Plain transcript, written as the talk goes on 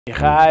1,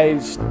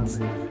 5, 6,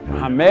 7,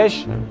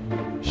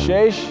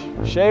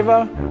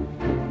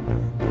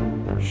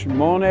 8.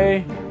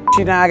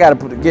 See, now I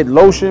gotta get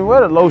lotion.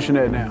 Where the lotion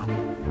at now?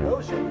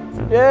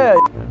 Lotion? Yeah.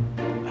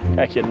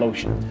 Gotta get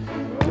lotion.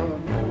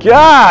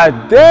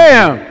 God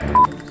damn!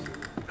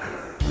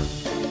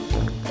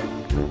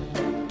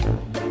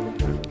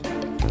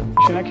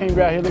 I can't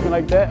be out here looking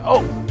like that.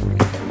 Oh,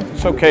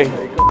 it's okay.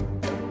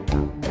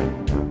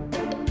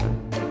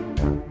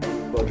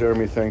 Well,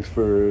 Jeremy, thanks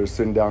for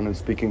sitting down and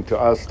speaking to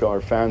us, to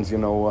our fans. You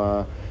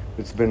know,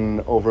 it's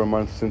been over a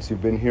month since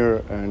you've been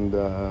here, and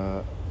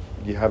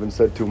you haven't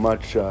said too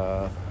much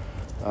to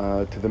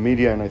the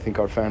media, and I think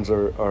our fans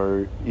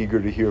are eager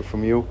to hear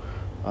from you.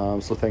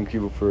 So thank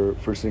you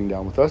for sitting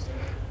down with us.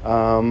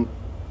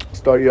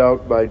 Start you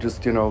out by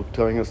just,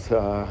 telling us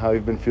how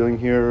you've been feeling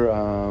here.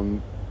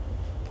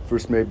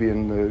 First, maybe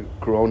in the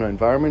Corona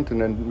environment,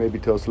 and then maybe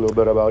tell us a little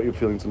bit about your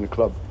feelings in the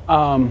club.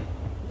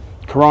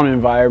 Corona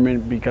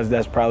environment, because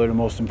that's probably the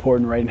most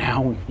important right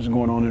now, what's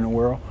going on in the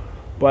world.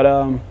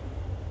 But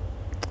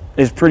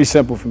it's pretty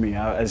simple for me.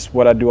 It's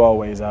what I do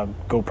always. I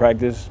go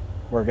practice,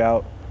 work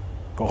out,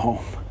 go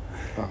home,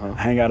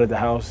 hang out at the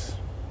house,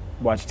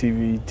 watch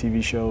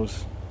TV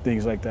shows,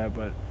 things like that.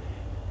 But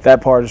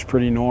that part is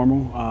pretty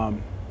normal.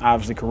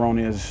 Obviously,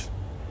 Corona has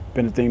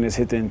been a thing that's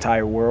hit the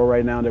entire world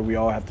right now that we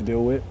all have to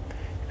deal with.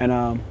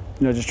 And,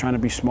 just trying to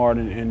be smart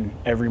in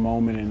every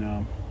moment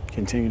and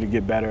continue to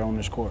get better on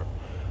this court.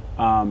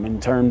 In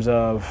terms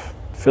of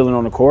feeling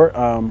on the court,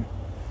 I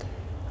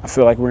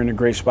feel like we're in a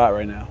great spot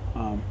right now.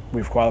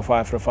 We've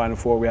qualified for the Final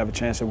Four. We have a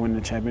chance of winning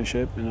the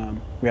championship,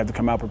 and we have to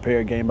come out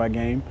prepared game by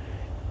game.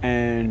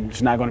 And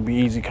it's not going to be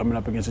easy coming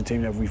up against a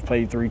team that we've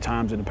played 3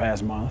 times in the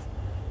past month.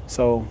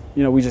 So,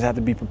 we just have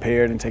to be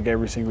prepared and take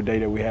every single day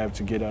that we have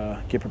to get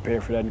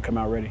prepared for that and come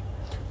out ready.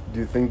 Do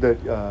you think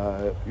that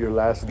your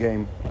last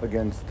game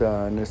against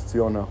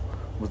Nestiona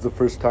was the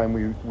first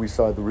time we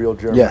saw the real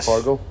J'rmי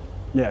Pfargo?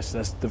 Yes,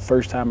 that's the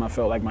first time I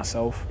felt like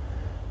myself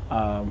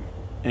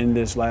in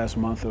this last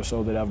month or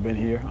so that I've been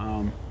here.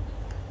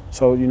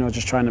 So,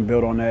 just trying to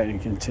build on that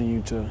and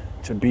continue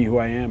to be who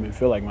I am and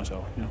feel like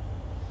myself,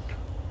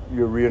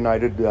 You're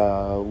reunited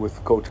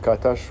with Coach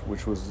Katash,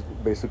 which was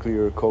basically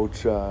your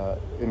coach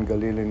in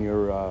Galil in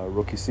your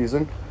rookie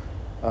season.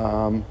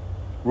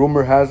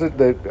 Rumor has it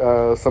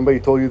that somebody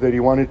told you that he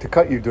wanted to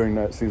cut you during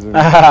that season.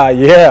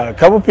 Yeah, a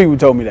couple people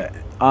told me that.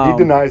 He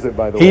denies it,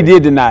 by the way. He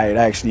did deny it,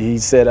 actually. He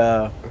said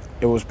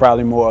it was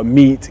probably more a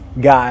meat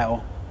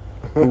guile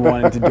who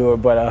wanted to do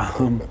it. But,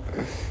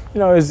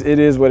 it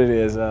is what it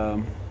is.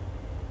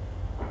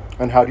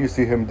 And how do you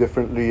see him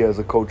differently as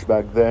a coach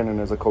back then and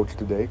as a coach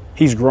today?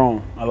 He's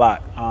grown a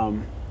lot.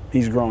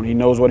 He's grown. He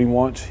knows what he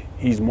wants.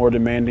 He's more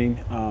demanding.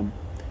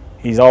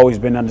 He's always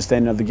been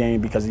understanding of the game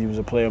because he was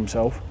a player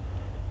himself.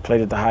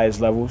 Played at the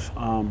highest levels.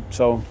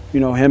 So,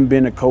 him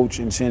being a coach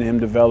and seeing him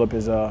develop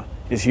is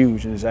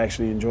huge, and it's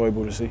actually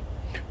enjoyable to see.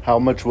 How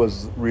much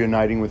was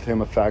reuniting with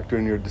him a factor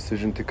in your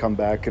decision to come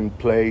back and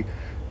play,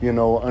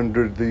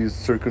 under these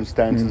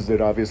circumstances that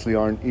obviously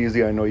aren't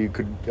easy? I know you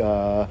could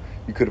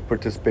have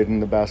participated in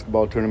the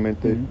basketball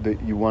tournament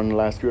that you won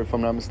last year, if I'm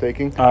not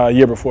mistaken.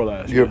 Year before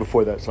last. Year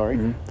before that, sorry.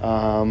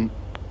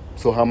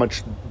 So how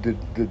much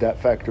did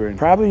that factor in?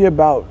 Probably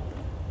about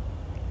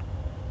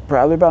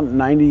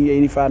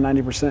 85,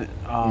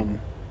 90%.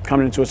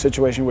 Coming into a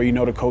situation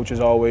where the coach is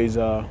always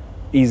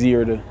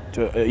easier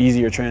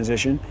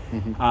transition.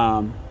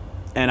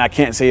 And I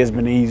can't say it's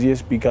been the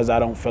easiest because I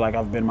don't feel like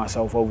I've been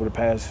myself over the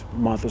past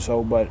month or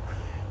so. But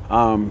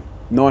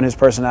knowing his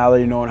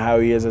personality, knowing how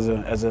he is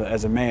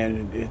as a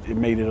man, it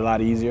made it a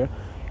lot easier.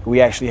 We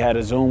actually had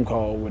a Zoom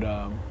call with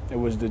it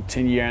was the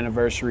 10-year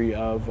anniversary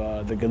of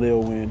the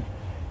Galil win,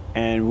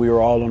 and we were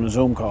all on a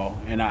Zoom call.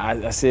 And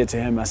I said to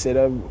him, I said,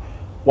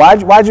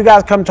 Why'd you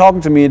guys come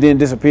talking to me and then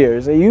disappear?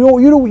 He said, you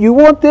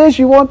want this,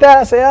 you want that?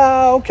 I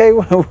said, okay,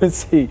 we'll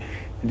see.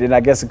 And then I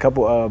guess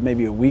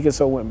maybe a week or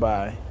so went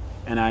by,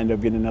 and I ended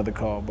up getting another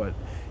call. But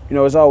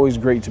it's always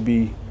great to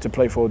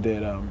play for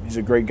Oded. He's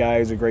a great guy.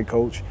 He's a great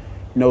coach.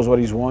 He knows what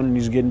he's won, and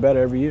he's getting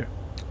better every year.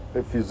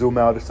 If you zoom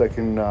out a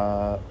second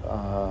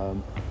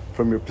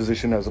from your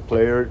position as a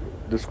player,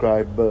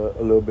 describe a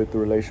little bit the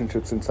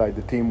relationships inside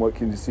the team. What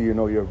can you see?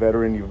 You're a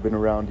veteran. You've been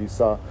around. You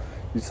saw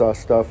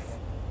stuff.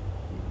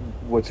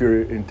 What's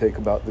your intake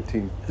about the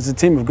team? It's a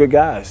team of good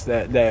guys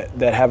that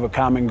have a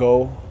common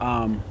goal.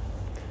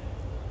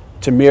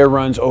 Tamir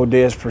runs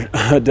Oded's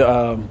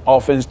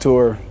offense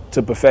to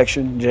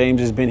perfection. James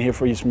has been here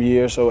for some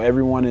years, so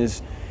everyone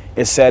is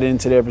set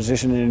into their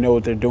position and they know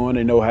what they're doing.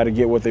 They know how to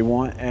get what they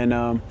want,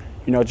 and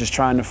just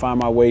trying to find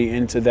my way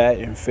into that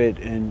and fit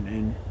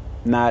and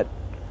not,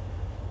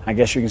 I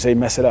guess you can say,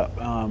 mess it up.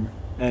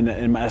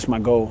 And that's my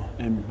goal.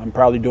 And I'm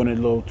probably doing it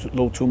a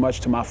little too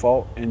much to my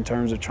fault in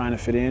terms of trying to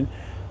fit in.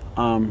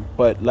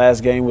 But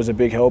last game was a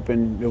big help,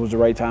 and it was the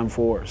right time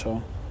for it.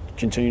 So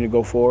continue to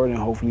go forward, and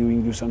hopefully we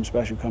can do something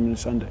special coming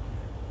this Sunday.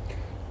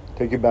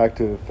 Take it back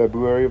to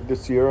February of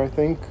this year, I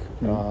think.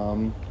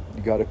 You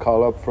got a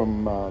call up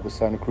from the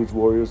Santa Cruz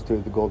Warriors to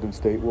the Golden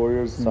State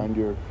Warriors, signed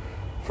your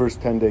first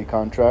 10-day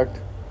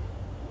contract.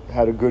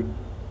 had a good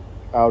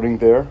outing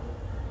there,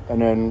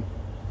 and then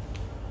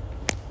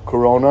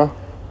Corona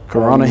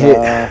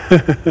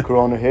hit.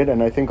 Corona hit,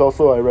 and I think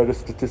also I read a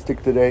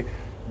statistic today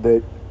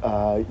that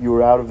you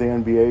were out of the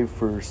NBA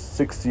for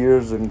 6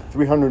 years and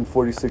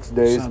 346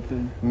 days.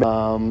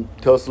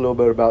 Tell us a little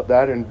bit about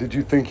that, and did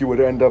you think you would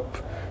end up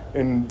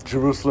in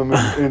Jerusalem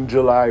in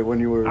July when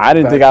you were? I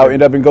didn't think I would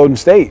end up in Golden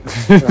State.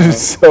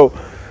 So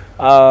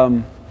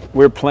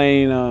we're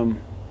playing in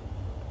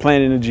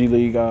the G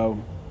League.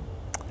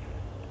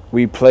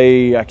 We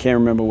play, I can't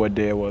remember what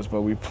day it was,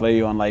 but we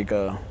play on like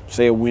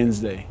say a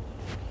Wednesday.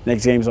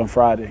 Next game's on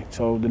Friday.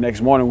 So the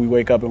next morning we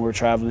wake up and we're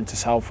traveling to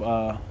South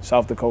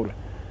Dakota.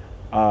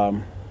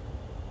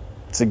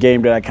 It's a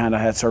game that I kind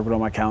of had circled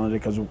on my calendar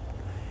because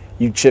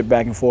you chip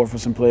back and forth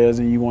with some players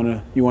and you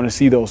want to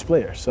see those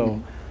players.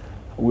 So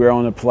we're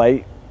on a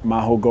flight. My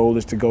whole goal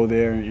is to go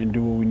there and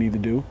do what we need to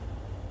do.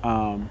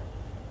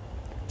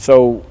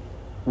 So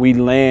we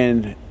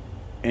land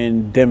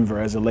in Denver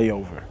as a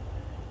layover.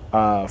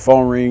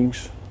 Phone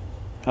rings.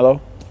 Hello?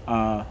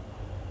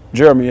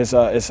 Jeremy, it's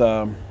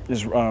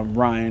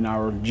Ryan,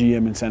 our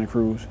GM in Santa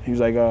Cruz. He was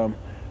like,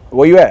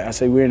 where you at? I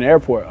say, we're in the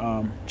airport.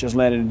 Just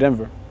landed in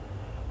Denver.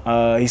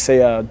 He say,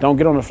 don't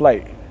get on the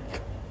flight.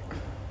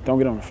 Don't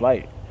get on the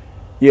flight.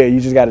 Yeah, you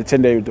just got a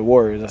 10-day with the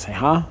Warriors. I say,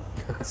 huh?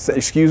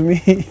 Excuse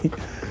me?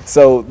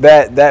 So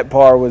that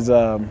part was,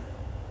 I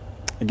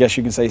guess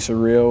you can say,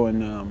 surreal.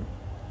 And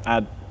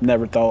I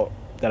never thought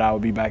that I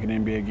would be back in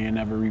the NBA again.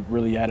 Never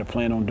really had a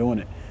plan on doing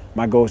it.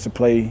 My goal is to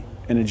play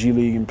in the G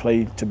League and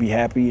play to be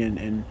happy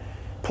and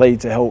play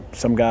to help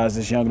some guys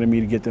that's younger than me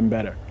to get them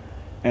better.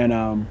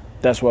 And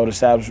that's what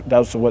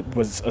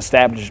was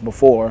established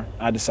before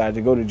I decided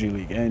to go to G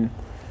League. And,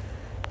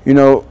 you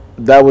know,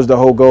 that was the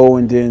whole goal.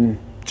 And then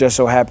just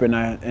so happened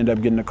I ended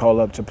up getting a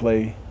call up to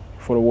play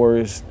for the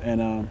Warriors.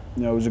 And,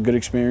 you know, it was a good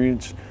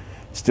experience.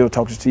 Still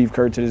talk to Steve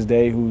Kerr to this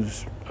day,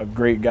 who's a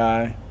great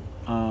guy.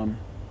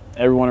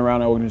 Everyone around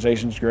the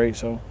organization is great.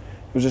 So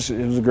it was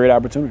a great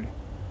opportunity.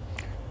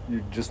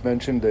 You just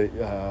mentioned that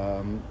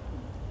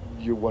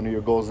one of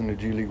your goals in the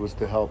G League was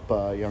to help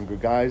younger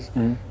guys.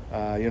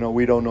 You know,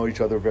 we don't know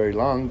each other very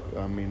long.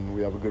 I mean,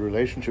 we have a good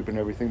relationship and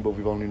everything, but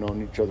we've only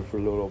known each other for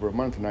a little over a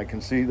month. And I can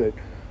see that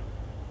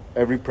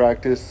every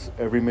practice,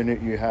 every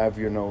minute you have,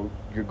 you know,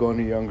 you're going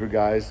to younger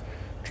guys,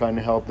 trying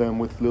to help them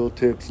with little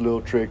tips,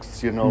 little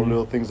tricks, you know,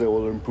 little things that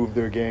will improve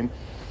their game.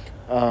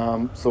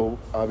 So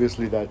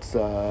obviously that's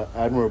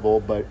admirable,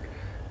 but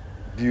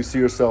do you see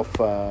yourself,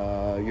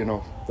 you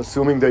know,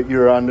 assuming that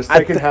you're on the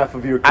second half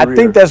of your career? I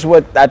think that's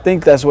what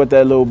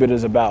that little bit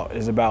is about.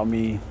 Is about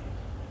me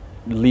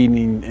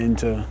leading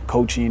into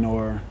coaching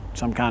or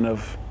some kind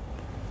of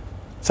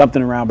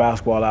something around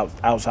basketball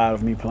outside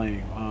of me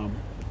playing.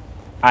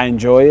 I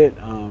enjoy it.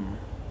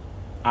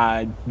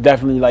 I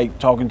definitely like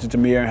talking to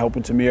Tamir and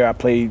helping Tamir. I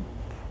played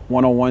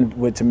one-on-one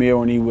with Tamir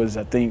when he was,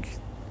 I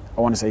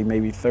want to say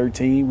maybe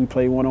 13. We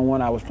played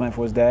one-on-one. I was playing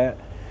for his dad.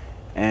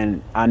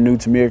 And I knew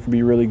Tamir could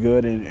be really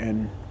good,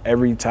 and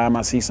every time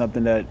I see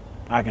something that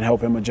I can help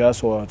him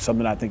adjust or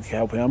something I think can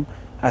help him,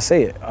 I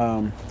say it.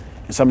 And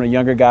some of the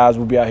younger guys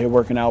will be out here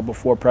working out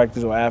before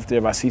practice or after.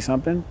 If I see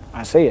something,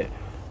 I say it.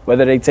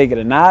 Whether they take it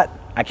or not,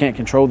 I can't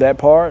control that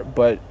part,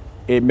 but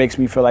it makes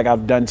me feel like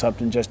I've done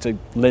something just to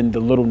lend the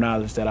little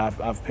knowledge that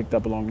I've picked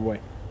up along the way.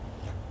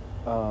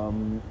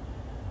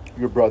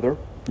 Your brother,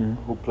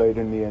 who played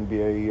in the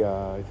NBA,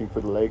 I think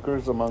for the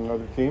Lakers, among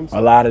other teams. A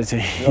lot of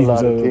teams. A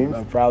lot of teams.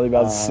 Probably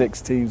about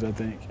 6 teams, I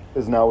think.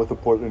 Is now with the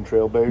Portland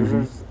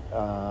Trailblazers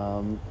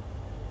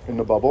in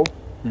the bubble.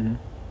 You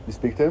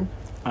speak to him?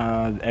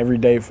 Every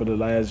day for the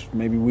last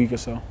maybe week or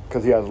so.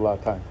 Because he has a lot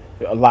of time.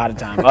 A lot of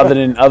time.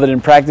 other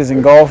than practice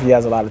and golf, he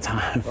has a lot of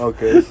time.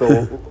 Okay,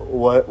 so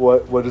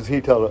what does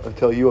he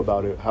tell you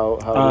about it? How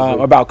does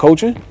it, about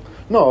coaching?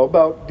 No,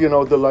 about, you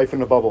know, the life in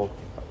the bubble.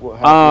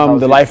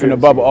 The life in the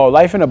bubble. Oh,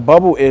 life in the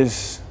bubble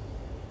is.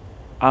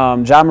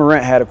 John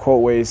Morant had a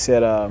quote where he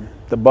said,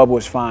 "The bubble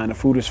is fine. The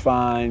food is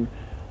fine.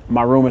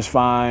 My room is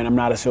fine. I'm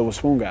not a silver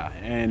spoon guy."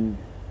 And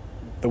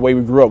the way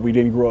we grew up, we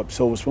didn't grow up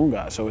silver spoon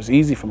guys, so it's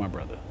easy for my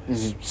brother.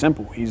 It's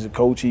simple. He's a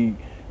coach. He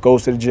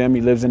goes to the gym. He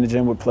lives in the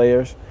gym with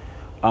players.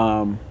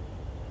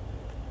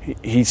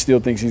 He still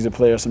thinks he's a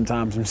player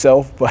sometimes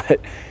himself, but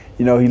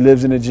you know, he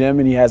lives in the gym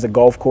and he has a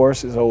golf course.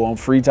 So on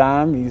free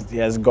time, he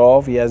has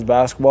golf, he has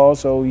basketball,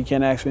 so he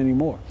can't ask for any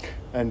more.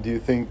 And do you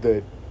think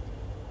that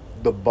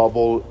the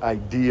bubble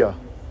idea,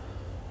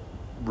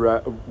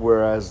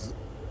 whereas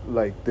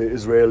like the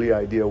Israeli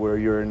idea where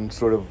you're in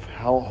sort of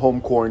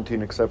home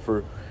quarantine except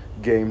for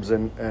games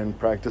and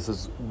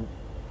practices,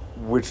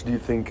 which do you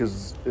think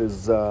is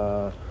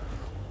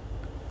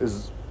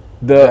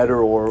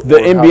better or the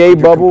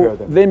NBA bubble?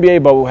 The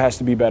NBA bubble has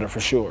to be better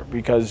for sure,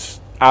 because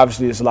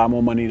obviously there's a lot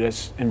more money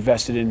that's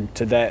invested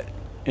into that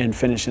in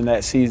finishing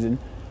that season.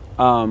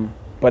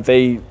 But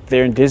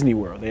they're in Disney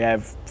World. They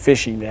have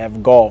fishing. They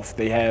have golf.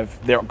 They're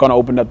going to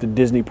open up the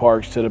Disney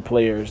parks to the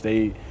players.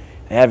 They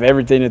have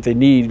everything that they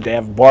need. They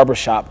have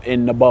barbershop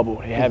in the bubble.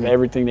 They have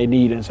everything they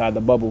need inside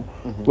the bubble,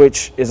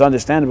 which is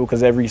understandable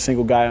because every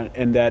single guy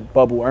in that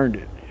bubble earned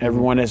it.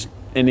 Everyone that's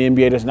in the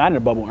NBA that's not in the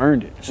bubble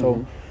earned it.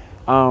 So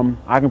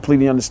I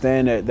completely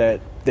understand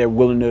that they're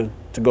willing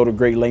to go to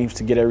great lengths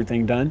to get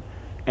everything done.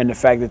 And the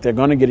fact that they're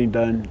going to get it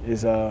done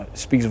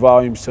speaks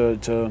volumes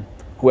to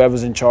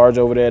whoever's in charge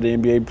over there, the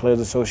NBA Players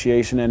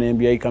Association and the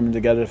NBA coming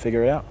together to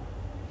figure it out.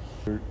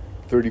 You're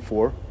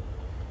 34.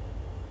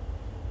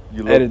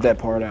 Edit that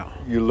part out.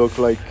 You look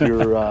like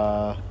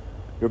your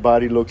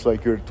body looks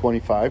like you're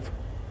 25.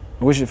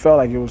 I wish it felt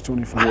like it was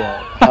 25.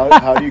 Yeah.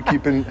 How do you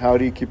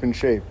keep in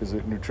shape? Is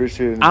it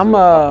nutrition? Is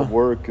it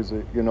work? Is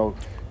it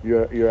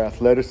your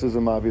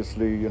athleticism?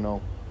 Obviously,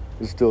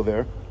 is still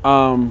there.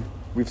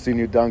 We've seen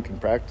you dunk in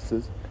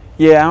practices.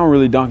 Yeah, I don't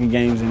really dunk in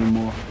games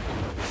anymore.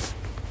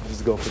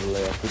 Just go for the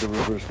layup, for the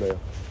reverse layup.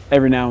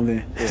 Every now and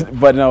then. Yeah.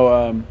 But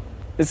no,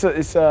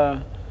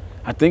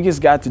 I think it's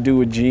got to do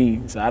with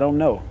genes. I don't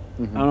know.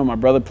 I don't know. My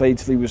brother played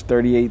till he was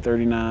 38,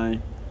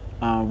 39.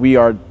 We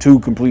are two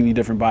completely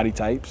different body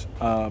types,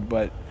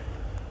 but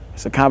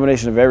it's a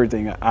combination of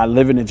everything. I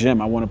live in the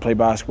gym. I want to play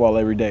basketball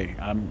every day.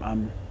 I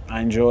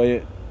enjoy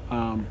it.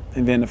 And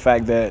then the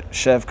fact that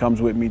Chef comes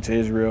with me to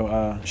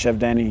Israel. Chef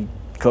Danny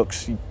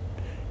cooks. He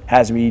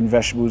has me eating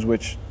vegetables,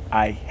 which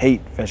I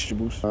hate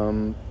vegetables.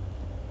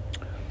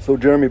 So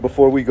Jeremy,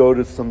 before we go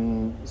to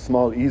some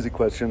small easy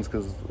questions,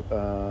 because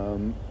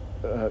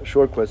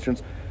short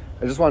questions,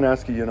 I just want to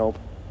ask you,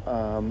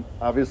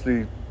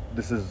 obviously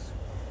this is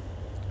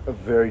a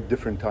very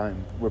different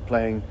time. We're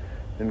playing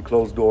in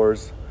closed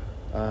doors,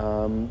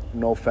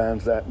 no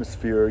fans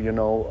atmosphere,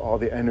 all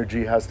the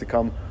energy has to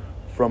come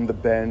from the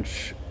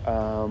bench.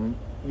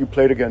 You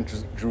played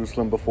against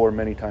Jerusalem before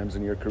many times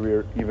in your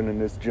career, even in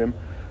this gym.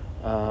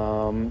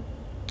 And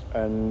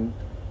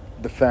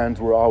the fans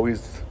were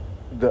always,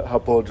 the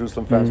Hapoel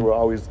Jerusalem fans were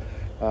always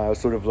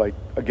sort of like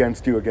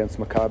against you, against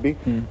Maccabi,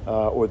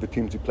 or the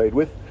teams you played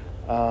with.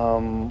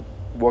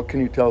 What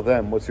can you tell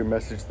them? What's your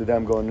message to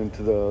them going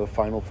into the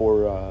Final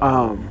Four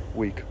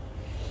week?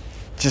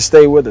 Just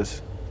stay with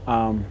us.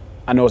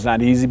 I know it's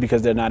not easy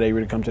because they're not able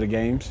to come to the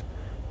games.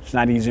 It's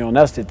not easy on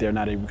us that they're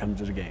not able to come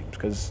to the games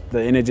because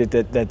the energy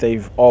that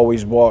they've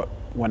always brought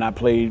when I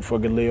played for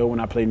Galil, when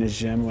I played in this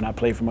gym, when I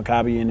played for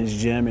Maccabi in this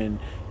gym and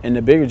in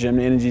the bigger gym,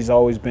 the energy's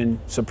always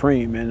been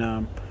supreme.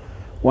 And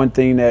one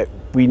thing that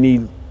we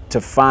need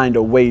to find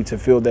a way to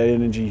feel that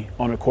energy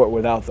on the court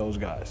without those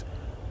guys.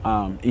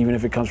 Even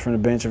if it comes from the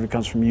bench, if it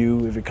comes from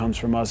you, if it comes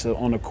from us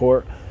on the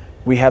court,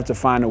 we have to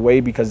find a way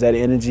because that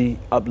energy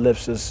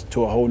uplifts us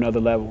to a whole nother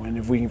level. And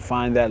if we can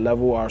find that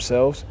level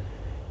ourselves,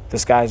 the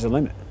sky's the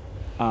limit.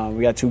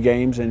 We got 2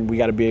 games, and we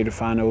got to be able to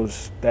find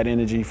that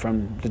energy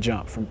from the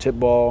jump, from tip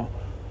ball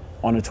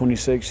on the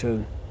 26th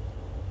to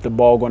the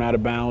ball going out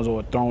of bounds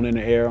or thrown in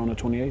the air on the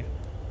 28th.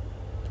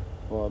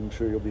 Well, I'm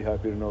sure you'll be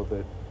happy to know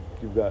that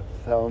you've got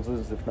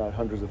thousands, if not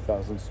hundreds of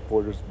thousands, of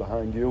supporters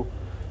behind you,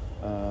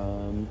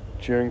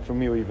 cheering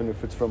from you, even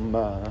if it's from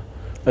a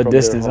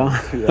distance, huh?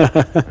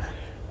 Yeah.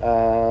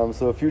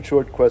 So a few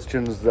short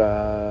questions. Give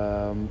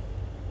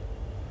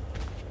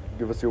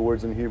us your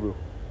words in Hebrew.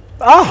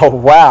 Oh,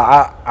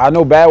 wow. I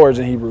know bad words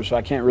in Hebrew, so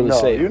I can't really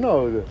say it. You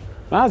know the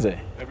Maze.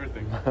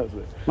 everything.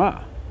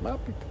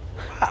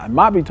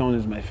 Mabiton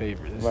is my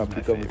favorite. This is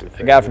my favorite.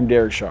 The guy from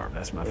Derek Sharp,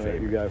 that's my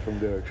favorite. You guy from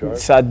Derek Sharp.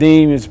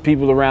 Sadim is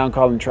people around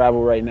calling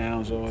travel right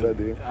now. So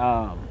Sadim.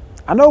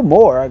 I know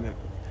more. I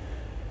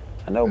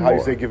know more. How do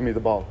you say give me the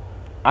ball?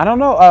 I don't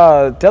know.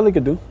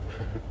 Telikadu.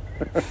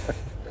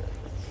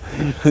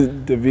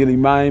 Devili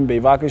Maim,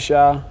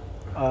 Bevakasha,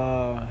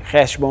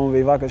 Cheshbon,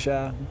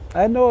 Bevakasha.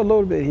 I know a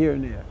little bit here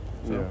and there.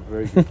 So. Yeah,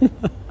 very good.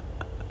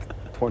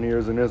 20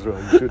 years in Israel,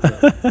 you should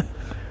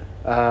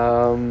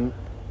know.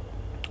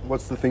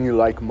 What's the thing you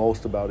like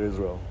most about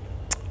Israel?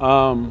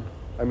 I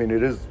mean,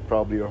 it is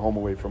probably your home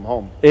away from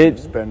home. I've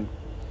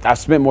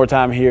spent more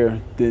time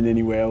here than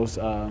anywhere else.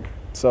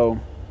 So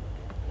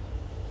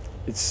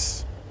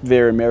it's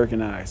very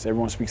Americanized.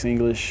 Everyone speaks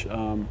English.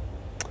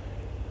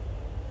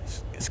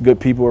 It's good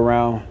people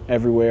around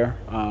everywhere.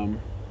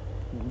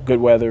 Good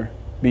weather,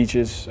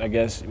 beaches, I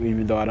guess,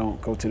 even though I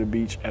don't go to the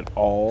beach at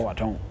all. I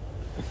don't.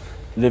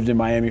 Lived in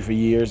Miami for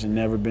years and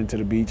never been to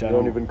the beach. I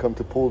don't even come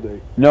to pool day.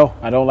 No,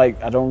 I like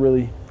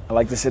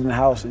to sit in the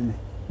house and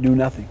do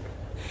nothing.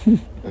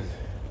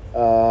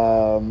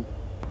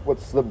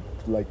 What's the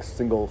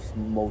single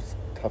most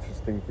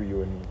toughest thing for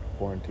you in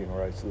quarantine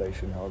or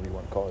isolation, however you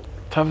want to call it?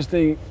 Toughest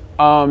thing,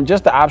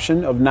 just the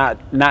option of not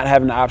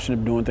having the option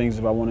of doing things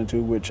if I wanted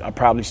to, which I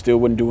probably still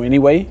wouldn't do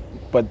anyway,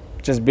 but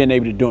just being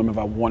able to do them if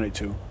I wanted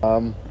to.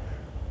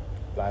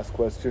 Last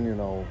question,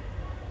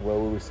 where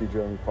will we see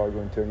Jeremy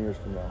Pardgo in 10 years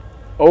from now?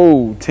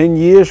 Oh, 10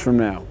 years from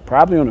now,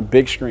 probably on a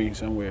big screen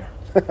somewhere.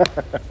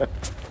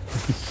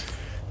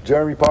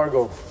 Jeremy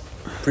Pardgo,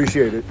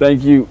 appreciate it.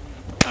 Thank you.